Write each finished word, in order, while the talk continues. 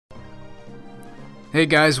Hey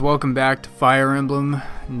guys, welcome back to Fire Emblem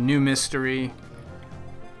New Mystery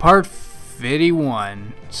Part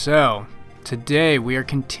 51. So, today we are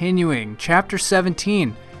continuing Chapter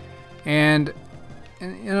 17. And you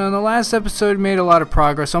know, in the last episode we made a lot of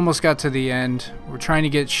progress, almost got to the end. We're trying to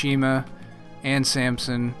get Shima and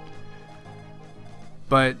Samson.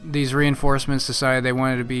 But these reinforcements decided they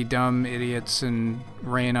wanted to be dumb idiots and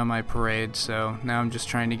rain on my parade, so now I'm just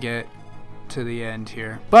trying to get to the end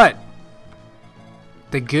here. But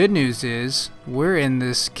the good news is, we're in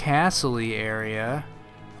this castle-y area.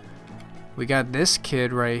 We got this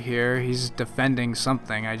kid right here. He's defending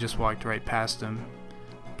something. I just walked right past him.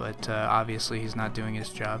 But obviously he's not doing his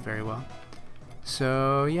job very well.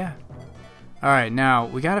 So, yeah. Alright, now,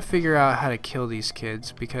 we gotta figure out how to kill these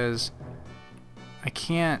kids, because I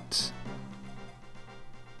can't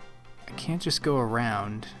just go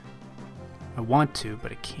around. I want to,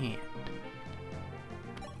 but I can't.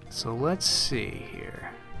 So let's see here.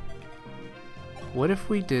 What if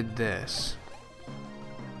we did this?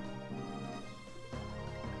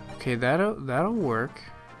 Okay, that'll work.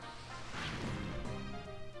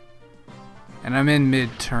 And I'm in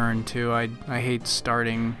mid-turn too. I hate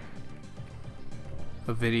starting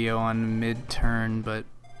a video on mid-turn, but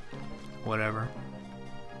whatever.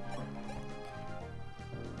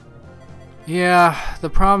 Yeah, the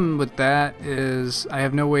problem with that is I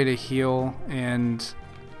have no way to heal, and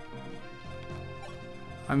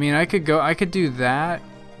I mean, I could do that.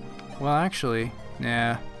 Well, actually,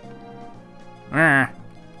 nah.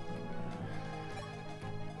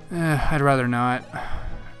 I'd rather not.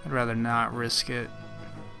 I'd rather not risk it.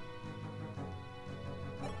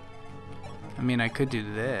 I mean, I could do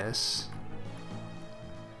this.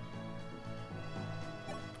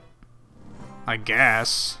 I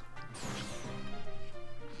guess.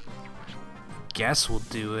 Guess we'll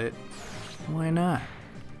do it. Why not?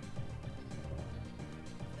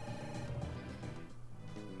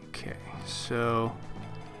 Okay, so...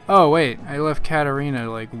 Oh, wait, I left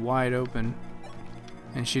Katarina, like, wide open.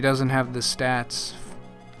 And she doesn't have the stats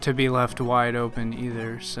to be left wide open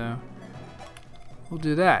either, so... We'll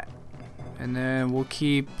do that. And then we'll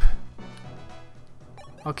keep...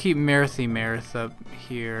 I'll keep Marth up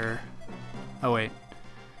here. Oh, wait.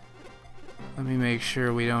 Let me make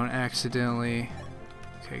sure we don't accidentally...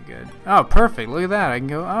 Okay, good. Oh, perfect. Look at that. I can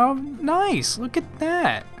go... Oh, nice. Look at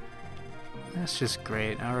that. That's just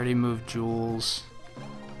great. I already moved Jules.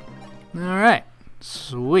 Alright.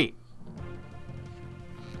 Sweet.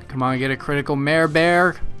 Come on, get a critical, Mare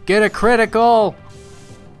Bear. Get a critical!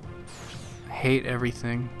 I hate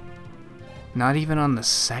everything. Not even on the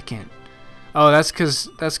second. Oh, that's cause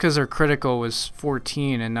her critical was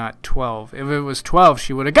 14 and not 12. If it was 12,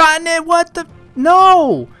 she would have gotten it. What the?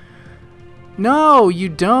 No! No, you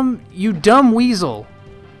dumb weasel.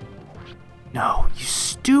 No, you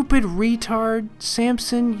stupid retard,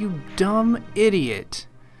 Samson, you dumb idiot.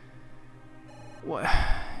 What?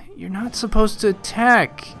 You're not supposed to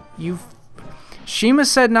attack. Shima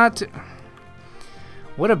said not to.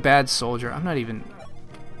 What a bad soldier.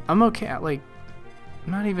 I'm okay. Like,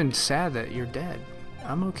 I'm not even sad that you're dead.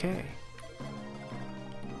 I'm okay.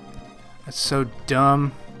 That's so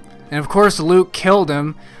dumb. And of course Luke killed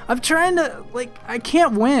him. I'm trying to, like, I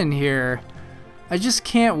can't win here. I just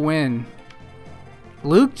can't win.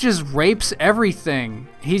 Luke just rapes everything.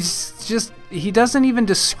 He doesn't even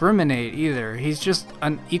discriminate either. He's just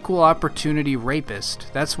an equal opportunity rapist.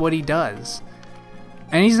 That's what he does.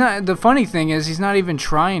 And he's not, the funny thing is, he's not even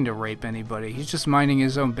trying to rape anybody. He's just minding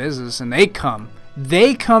his own business, and they come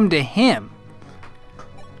to him.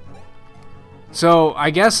 So I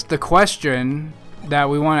guess the question that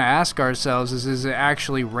we want to ask ourselves is it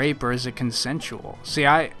actually rape or is it consensual? See,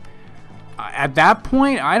 at that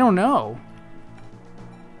point, I don't know.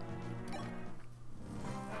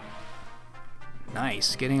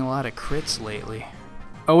 Nice, getting a lot of crits lately.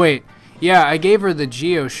 Oh wait, yeah, I gave her the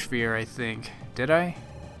Geosphere, I think. Did I?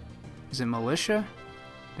 Is it Militia?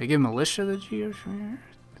 Did I give Militia the Geosphere?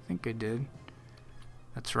 I think I did.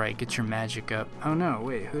 That's right, get your magic up. Oh no,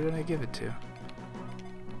 wait, who did I give it to?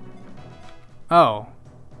 Oh.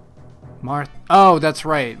 Marth. Oh, that's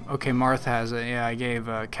right. Okay, Marth has it. Yeah, I gave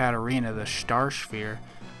Katarina the Starsphere.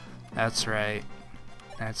 That's right.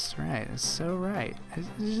 That's right. It's so right. It's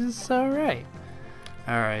just so right.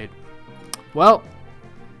 Alright. Well.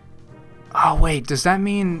 Oh wait, does that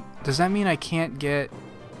mean I can't get...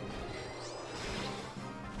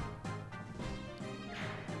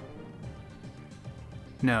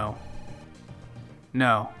 No.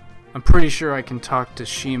 No. I'm pretty sure I can talk to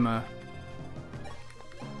Shima.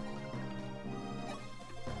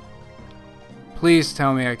 Please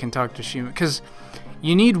tell me I can talk to Shima, because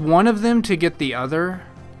You need one of them to get the other,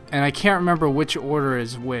 and I can't remember which order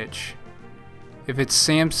is which. If it's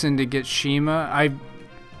Samson to get Shima,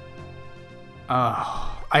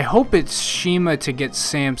 I hope it's Shima to get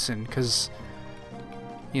Samson, because,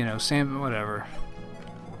 you know, whatever.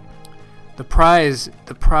 The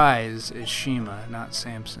prize is Shima, not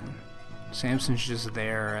Samson. Samson's just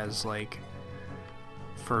there as, like,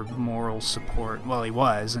 for moral support. Well, he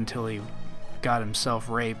was, until he got himself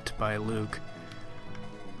raped by Luke.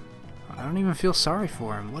 I don't even feel sorry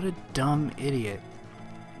for him. What a dumb idiot.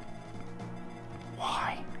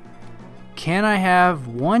 Why? Can I have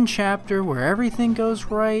one chapter where everything goes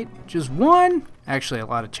right? Just one? Actually, a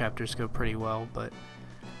lot of chapters go pretty well, but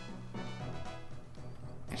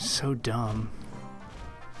it's so dumb.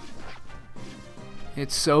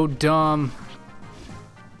 It's so dumb.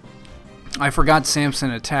 I forgot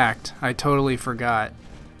Samson attacked. I totally forgot.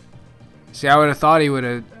 See, I would have thought he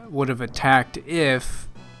would have attacked if,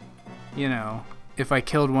 you know, if I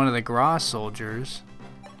killed one of the Gra soldiers.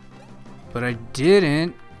 But I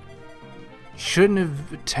didn't. Shouldn't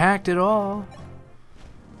have attacked at all.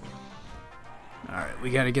 Alright,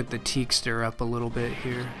 we gotta get the Teakster up a little bit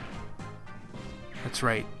here. That's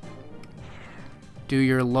right. Do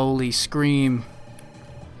your lowly scream.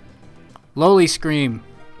 Lowly scream.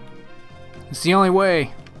 It's the only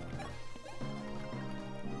way.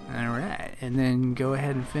 Alright, and then go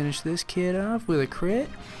ahead and finish this kid off with a crit.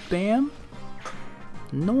 Bam.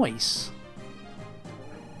 Nice.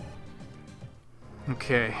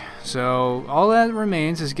 Okay, so all that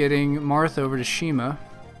remains is getting Marth over to Shima,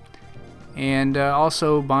 and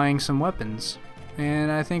also buying some weapons.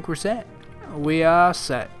 And I think we're set. We are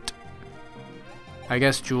set. I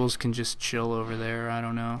guess Jules can just chill over there, I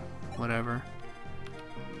don't know. Whatever.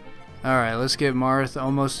 Alright, let's get Marth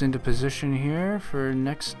almost into position here for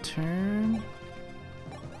next turn.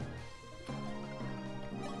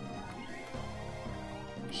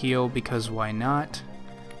 Heal, because why not?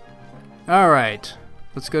 Alright,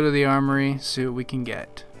 let's go to the armory, see what we can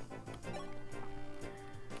get.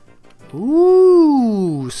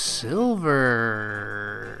 Ooh, silver.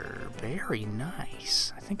 Very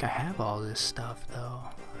nice. I think I have all this stuff, though.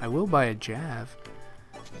 I will buy a Jav.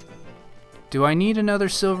 Do I need another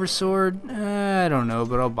silver sword? I don't know,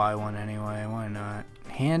 but I'll buy one anyway. Why not?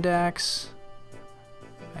 Hand axe.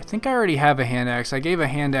 I think I already have a hand axe. I gave a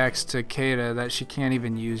hand axe to Kata that she can't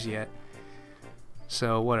even use yet.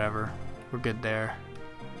 So, whatever. We're good there.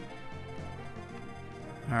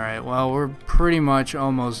 Alright, well, we're pretty much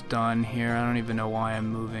almost done here. I don't even know why I'm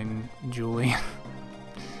moving Julian.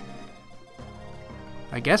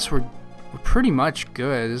 I guess we're pretty much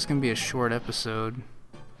good. This is going to be a short episode.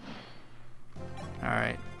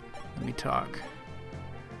 Alright, let me talk.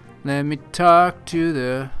 Let me talk to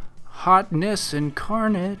the hotness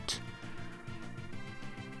incarnate.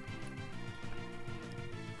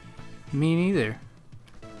 Me neither.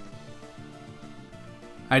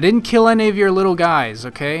 I didn't kill any of your little guys,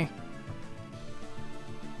 okay?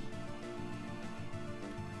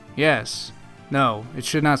 Yes. No, it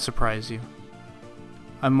should not surprise you.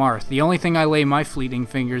 I'm Marth. The only thing I lay my fleeting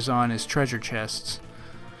fingers on is treasure chests.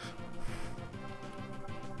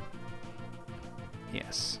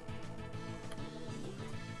 Yes.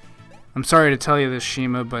 I'm sorry to tell you this,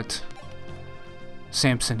 Shima, but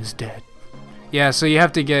Samson is dead. Yeah, so you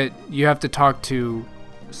have to talk to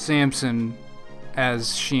Samson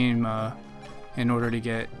as Shima in order to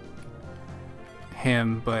get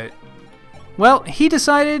him, but well, he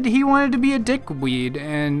decided he wanted to be a dickweed,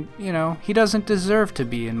 and you know, he doesn't deserve to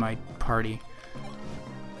be in my party.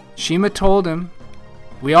 Shima told him.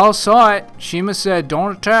 We all saw it. Shima said,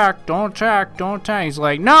 "Don't attack, don't attack, don't attack." He's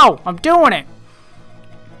like, "No, I'm doing it."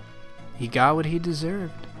 He got what he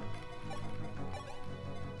deserved.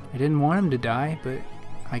 I didn't want him to die, but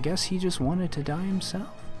I guess he just wanted to die himself.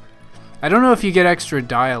 I don't know if you get extra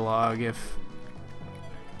dialogue if...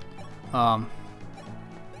 I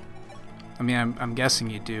mean, I'm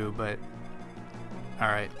guessing you do, but...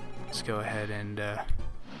 Alright, let's go ahead and...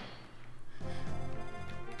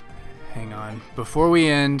 hang on. Before we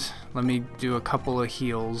end, let me do a couple of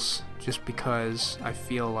heals, just because I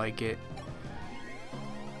feel like it.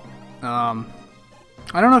 I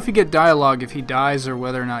don't know if you get dialogue if he dies or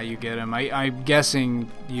whether or not you get him. I'm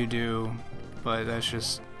guessing you do, but that's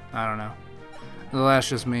just... I don't know. Well, that's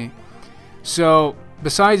just me. So,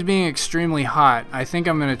 besides being extremely hot, I think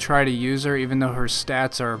I'm going to try to use her even though her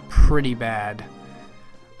stats are pretty bad.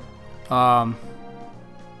 Who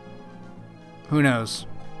knows?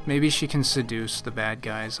 Maybe she can seduce the bad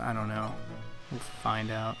guys. I don't know. We'll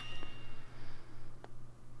find out.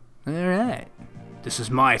 Alright. This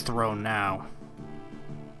is my throne now.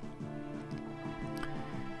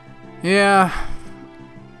 Yeah.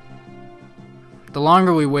 The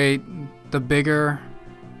longer we wait, the bigger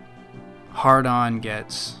hard-on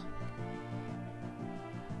gets.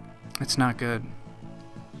 It's not good.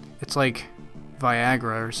 It's like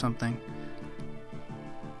Viagra or something.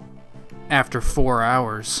 After 4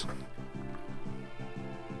 hours.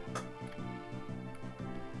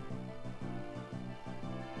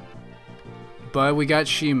 But we got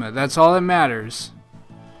Shima. That's all that matters.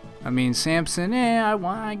 I mean, Samson, I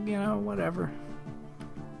want, you know, whatever.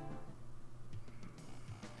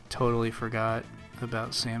 Totally forgot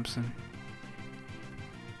about Samson.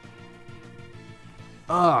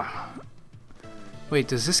 Ugh. Wait,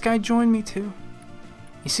 does this guy join me too?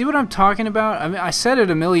 You see what I'm talking about? I mean, I said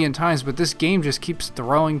it a million times, but this game just keeps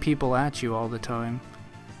throwing people at you all the time.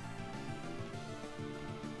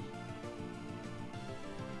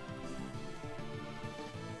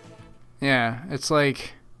 Yeah, it's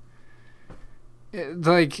like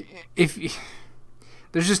if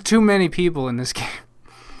there's just too many people in this game.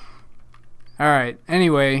 Alright,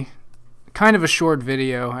 anyway, kind of a short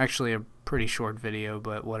video, actually a pretty short video,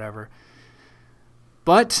 but whatever.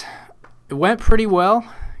 But it went pretty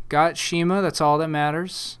well. Got Shima, that's all that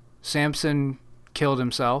matters. Samson killed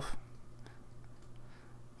himself.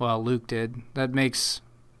 Well, Luke did. That makes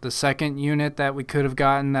the second unit that we could have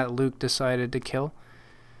gotten that Luke decided to kill.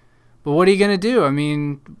 But what are you going to do? I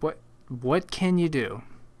mean, what can you do?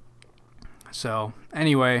 So,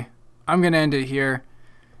 anyway, I'm going to end it here.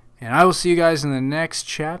 And I will see you guys in the next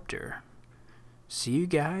chapter. See you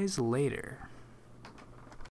guys later.